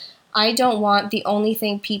goes, I don't want the only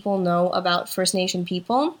thing people know about First Nation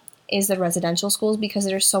people is the residential schools, because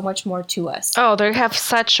there's so much more to us. Oh, they have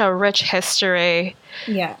such a rich history.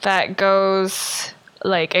 Yeah. That goes,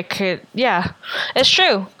 like, it could, yeah, it's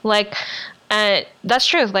true. Like, that's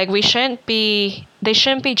true. Like, they shouldn't be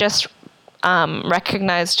just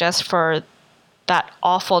recognized just for that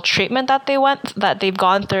awful treatment that they've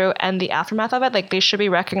gone through and the aftermath of it. Like, they should be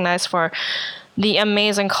recognized for the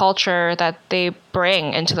amazing culture that they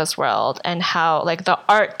bring into this world, and how, like, the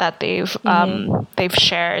art that they've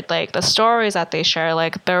shared, like the stories that they share,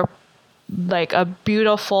 like, they're like a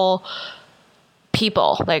beautiful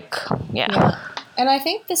people. Like, yeah. And I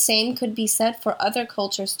think the same could be said for other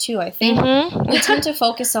cultures too. I think we tend to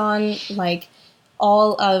focus on like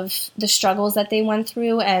all of the struggles that they went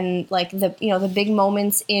through, and like the big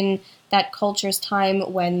moments in that culture's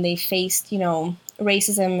time when they faced,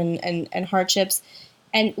 racism and hardships.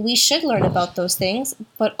 And we should learn about those things,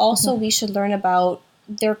 but also we should learn about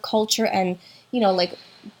their culture and, like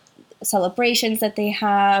celebrations that they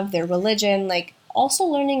have, their religion, like also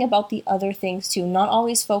learning about the other things too, not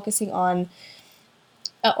always focusing on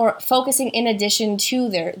or focusing in addition to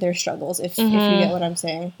their struggles, if you get what I'm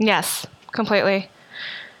saying. Yes, completely.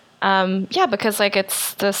 Yeah, because like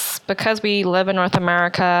because we live in North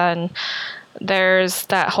America, and there's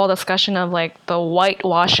that whole discussion of like the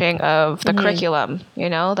whitewashing of the curriculum,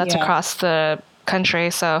 that's across the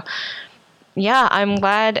country. So yeah, I'm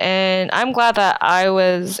glad that I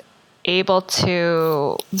was able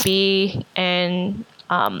to be in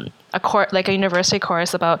like a university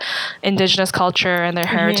course about Indigenous culture and their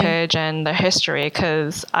heritage and their history,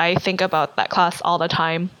 because I think about that class all the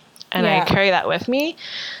time, and I carry that with me.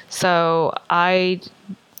 So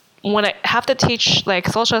when I have to teach like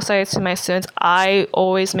social studies to my students, I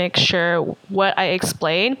always make sure what I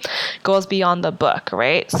explain goes beyond the book,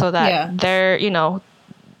 right? So that they're,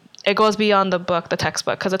 it goes beyond the book, the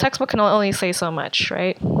textbook, because the textbook can only say so much,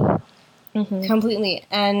 right? Completely.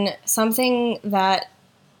 And something that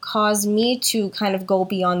caused me to kind of go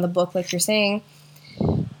beyond the book, like you're saying,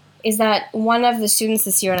 is that one of the students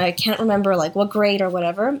this year, and I can't remember like what grade or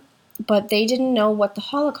whatever, but they didn't know what the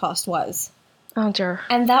Holocaust was. Oh, dear.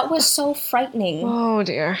 And that was so frightening. Oh,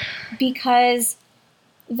 dear. Because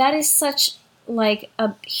that is such like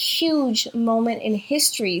a huge moment in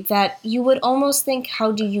history that you would almost think,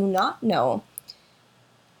 how do you not know?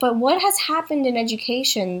 But what has happened in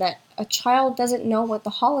education that a child doesn't know what the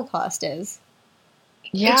Holocaust is?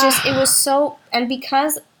 Yeah. It was so, and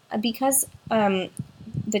because the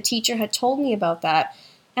teacher had told me about that,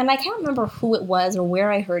 and I can't remember who it was or where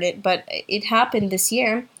I heard it, but it happened this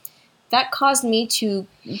year. That caused me to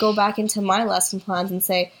go back into my lesson plans and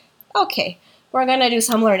say, okay, we're going to do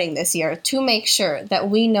some learning this year to make sure that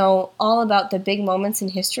we know all about the big moments in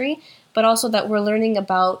history, but also that we're learning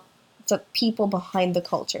about the people behind the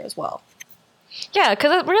culture as well. Yeah,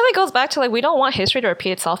 because it really goes back to like, we don't want history to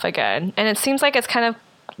repeat itself again. And it seems like it's kind of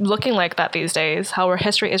looking like that these days, how our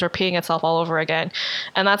history is repeating itself all over again.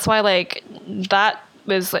 And that's why like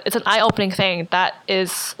it's an eye-opening thing. That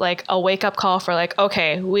is like a wake-up call for like,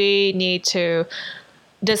 okay,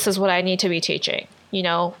 this is what I need to be teaching.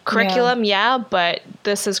 Curriculum, but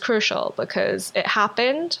this is crucial because it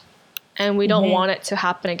happened and we don't want it to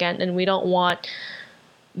happen again. And we don't want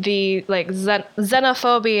the like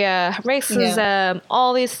xenophobia, racism,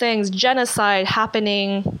 all these things, genocide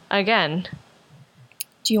happening again.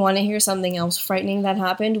 Do you want to hear something else frightening that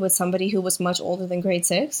happened with somebody who was much older than grade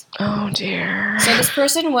 6? Oh, dear. So this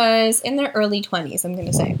person was in their early 20s, I'm going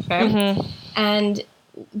to say. Okay? And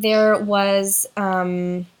there was,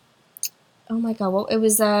 oh my God,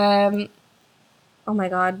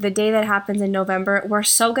 the day that happens in November. We're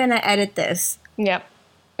so going to edit this. Yep.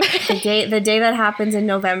 The day that happens in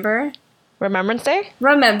November. Remembrance Day?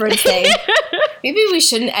 Remembrance Day. Maybe we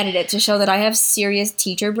shouldn't edit it to show that I have serious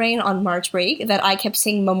teacher brain on March break, that I kept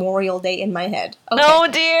saying Memorial Day in my head. Okay. Oh,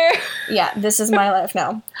 dear. Yeah, this is my life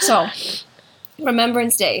now. So,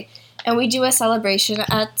 Remembrance Day. And we do a celebration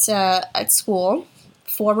at school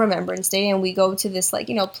for Remembrance Day, and we go to this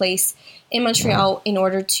place in Montreal in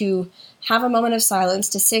order to have a moment of silence,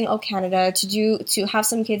 to sing "O Canada," to have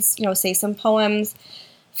some kids say some poems,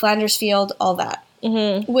 Flanders Field, all that,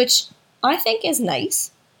 which I think is nice.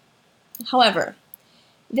 However,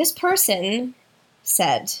 this person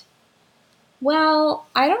said, well,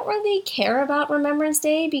 I don't really care about Remembrance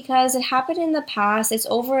Day because it happened in the past. It's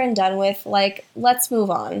over and done with. Like, let's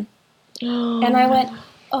move on. And I went,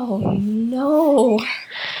 oh, no.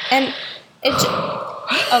 And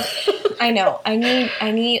I know. I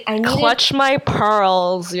need Clutch my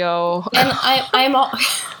pearls, yo. And I'm all...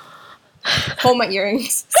 Hold my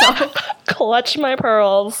earrings. So clutch my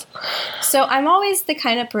pearls. So I'm always the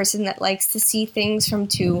kind of person that likes to see things from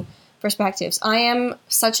two perspectives. I am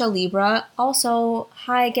such a Libra. Also,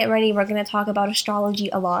 hi, get ready. We're going to talk about astrology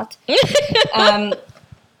a lot.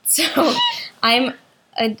 So I'm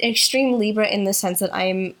an extreme Libra in the sense that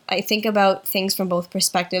I think about things from both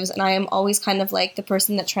perspectives, and I am always kind of like the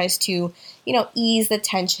person that tries to, ease the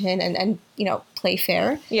tension and play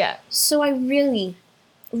fair. Yeah. So I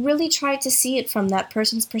really tried to see it from that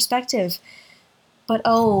person's perspective. But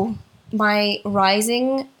my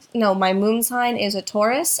moon sign is a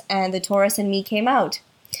Taurus, and the Taurus in me came out.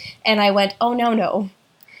 And I went, oh, no.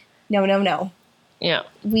 Yeah.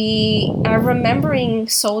 We are remembering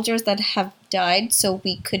soldiers that have died so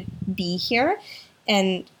we could be here.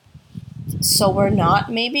 And so we're not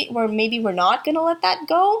going to let that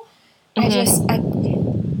go.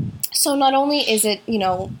 So not only is it,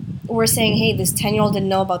 we're saying, hey, this 10-year-old didn't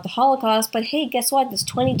know about the Holocaust, but hey, guess what? This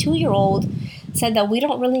 22-year-old said that we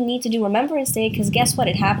don't really need to do Remembrance Day because guess what?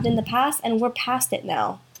 It happened in the past and we're past it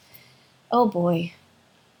now. Oh, boy.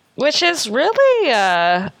 Which is really,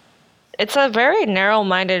 it's a very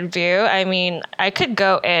narrow-minded view. I mean, I could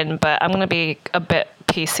go in, but I'm going to be a bit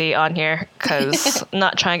PC on here because I'm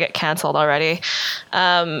not trying to get canceled already.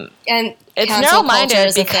 And it's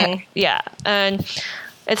narrow-minded because, and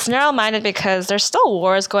it's narrow-minded because there's still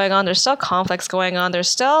wars going on, there's still conflicts going on, there's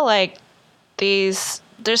still we're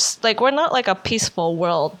not like a peaceful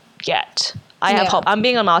world yet. I have Yeah. hope. I'm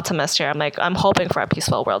being an optimist here. I'm hoping for a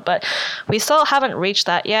peaceful world, but we still haven't reached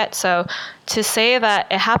that yet. So to say that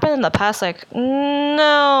it happened in the past, like,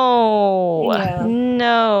 no, Yeah.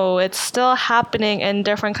 no, it's still happening in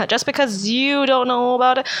different countries. Just because you don't know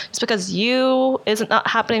about it, just because you isn't not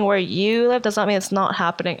happening where you live, does not mean it's not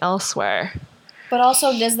happening elsewhere. But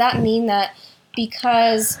also, does that mean that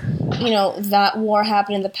because, that war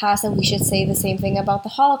happened in the past, that we should say the same thing about the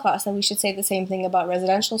Holocaust, that we should say the same thing about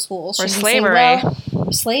residential schools? Or Should we slavery. say,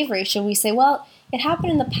 well, slavery? Should we say, well, it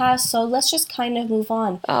happened in the past, so let's just kind of move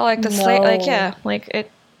on? Oh, like the No.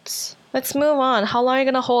 let's move on. How long are you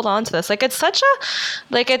gonna hold on to this? Like, it's such a,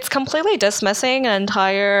 like, it's completely dismissing an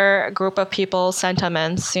entire group of people's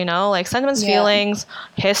sentiments. Like sentiments, Yeah. feelings,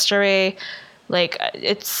 history. Like,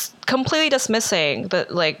 it's completely dismissing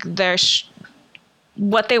that, like,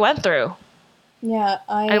 what they went through. Yeah,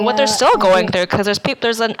 And what they're still going through, because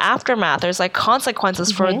there's an aftermath. There's like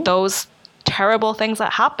consequences for Mhm. those terrible things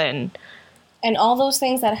that happen. And all those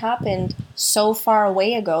things that happened so far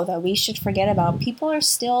away ago that we should forget about, people are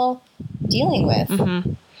still dealing with.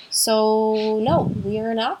 Mm-hmm. So, no, we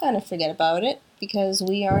are not going to forget about it because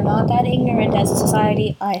we are not that ignorant as a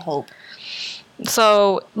society, I hope.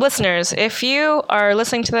 So, listeners, if you are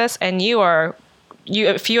listening to this and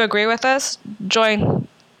if you agree with us, join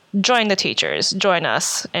the teachers, join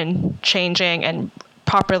us in changing and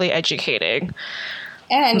properly educating.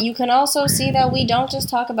 And you can also see that we don't just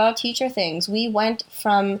talk about teacher things. We went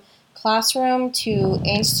from classroom to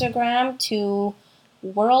Instagram to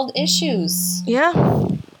world issues. Yeah,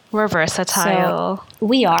 we're versatile.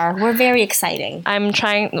 We are. We're very exciting. I'm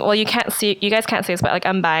trying. Well, you guys can't see this, but like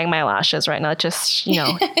I'm buying my lashes right now, just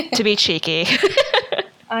to be cheeky.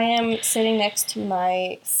 I am sitting next to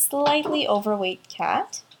my slightly overweight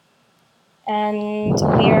cat, and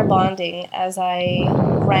we are bonding as I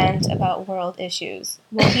rant about world issues.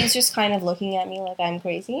 Well, he's just kind of looking at me like I'm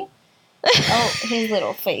crazy. Oh, his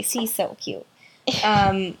little face. He's so cute.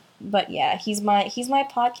 But yeah, he's my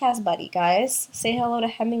podcast buddy, guys. Say hello to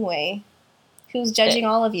Hemingway, who's judging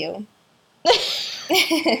all of you.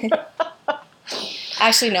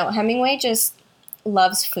 Actually, no. Hemingway just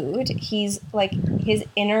loves food. He's like, his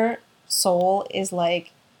inner soul is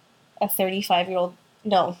like a 35-year-old.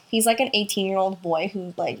 No, he's like an 18-year-old boy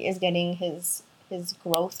who like is getting his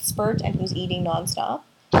growth spurt and who's eating nonstop.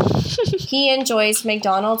 He enjoys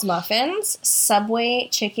McDonald's muffins, Subway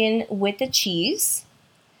chicken with the cheese.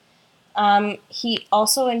 He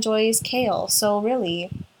also enjoys kale. So really,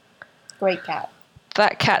 great cat.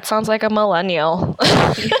 That cat sounds like a millennial.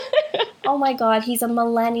 Oh my god, he's a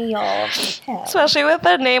millennial. Hell. Especially with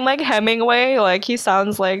a name like Hemingway, like he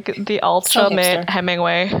sounds like the ultimate hipster.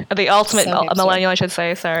 Hemingway, the ultimate So hipster. millennial, I should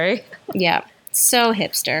say. Sorry. Yeah, so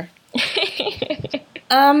hipster.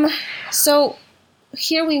 So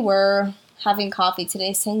here we were having coffee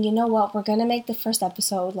today saying, you know what, we're gonna make the first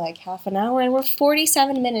episode like half an hour and we're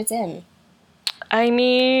 47 minutes in. I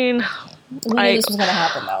mean, We knew this was gonna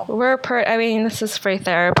happen though. this is free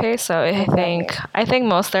therapy, so I think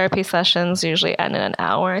most therapy sessions usually end in an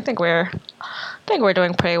hour. I think we're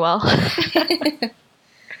doing pretty well.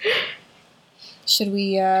 Should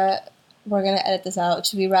we, we're gonna edit this out.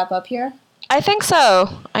 Should we wrap up here? I think so.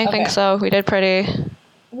 I think Okay. so. We did pretty.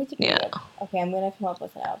 We did Yeah. good. Okay, I'm gonna come up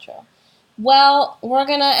with an outro. Well, we're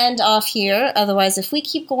gonna end off here. Otherwise, if we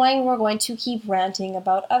keep going, we're going to keep ranting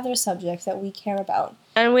about other subjects that we care about.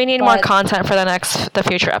 And we need more But- content for the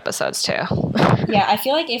future episodes too. Yeah, I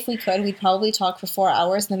feel like if we could, we'd probably talk for 4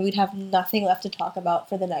 hours, and then we'd have nothing left to talk about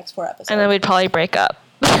for the next 4 episodes. And then we'd probably break up.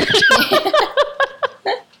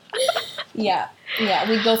 Yeah,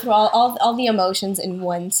 we'd go through all the emotions in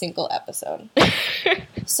one single episode.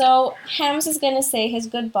 So, Hems is going to say his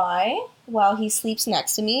goodbye while he sleeps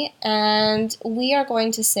next to me, and we are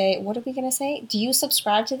going to say, what are we going to say? Do you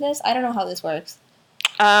subscribe to this? I don't know how this works.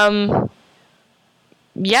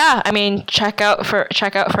 Yeah, I mean, check out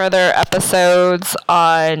further episodes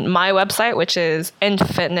on my website, which is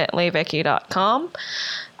infinitelyvicky.com,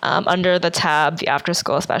 under the tab The After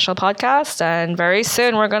School Special Podcast. And very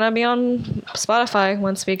soon we're going to be on Spotify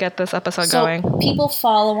once we get this episode going. People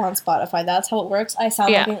follow on Spotify. That's how it works. I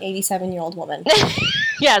sound Yeah. like an 87-year-old woman.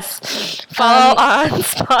 Yes, follow on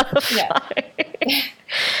Spotify. Yeah.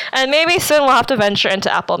 And maybe soon we'll have to venture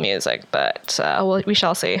into Apple Music, but we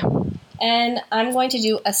shall see. And I'm going to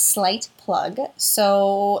do a slight plug.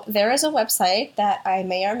 So there is a website that I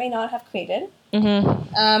may or may not have created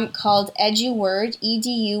called eduword,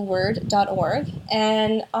 eduword.org.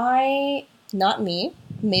 And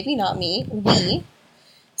we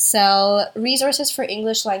sell resources for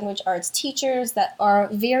English language arts teachers that are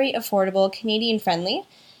very affordable, Canadian friendly.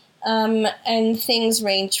 And things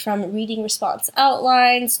range from reading response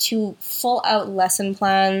outlines to full out lesson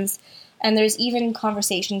plans, and there's even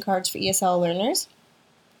conversation cards for ESL learners.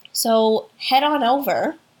 So head on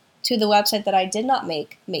over to the website that I did not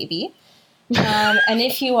make, maybe. And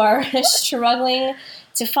if you are struggling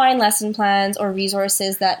to find lesson plans or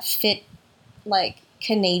resources that fit like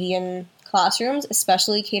Canadian classrooms,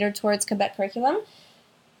 especially catered towards Quebec curriculum,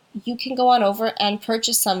 you can go on over and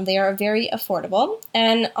purchase some. They are very affordable.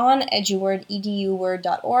 And on EduWord,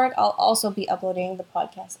 eduword.org, I'll also be uploading the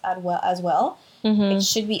podcast as well. It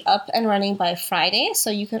should be up and running by Friday, so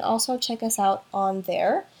you can also check us out on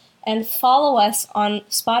there. And follow us on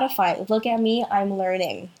Spotify. Look at me, I'm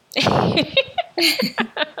learning.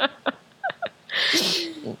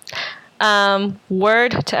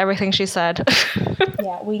 Word to everything she said.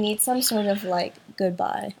 Yeah, we need some sort of like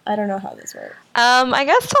goodbye. I don't know how this works. I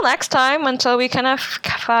guess till next time, until we kind of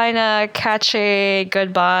find a catchy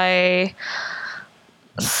goodbye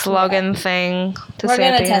slogan thing to We're say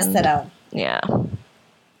at gonna the test end. it out. Yeah.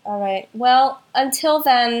 All right. Well, until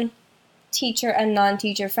then, teacher and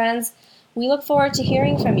non-teacher friends, we look forward to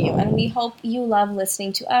hearing from you, and we hope you love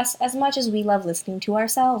listening to us as much as we love listening to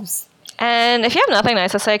ourselves. And if you have nothing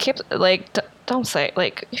nice to say, keep don't say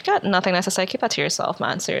if you've got nothing nice to say, keep that to yourself,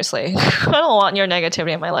 man. Seriously, I don't want your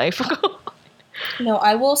negativity in my life. No,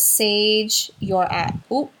 I will sage your ass.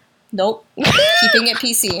 Oop, nope. Keeping it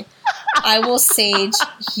PC. I will sage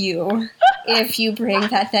you if you bring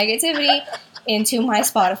that negativity into my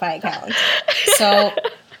Spotify account. So,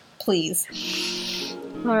 please.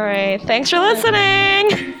 All right. Thanks for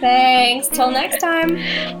listening. Thanks. Till next time.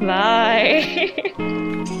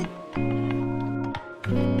 Bye.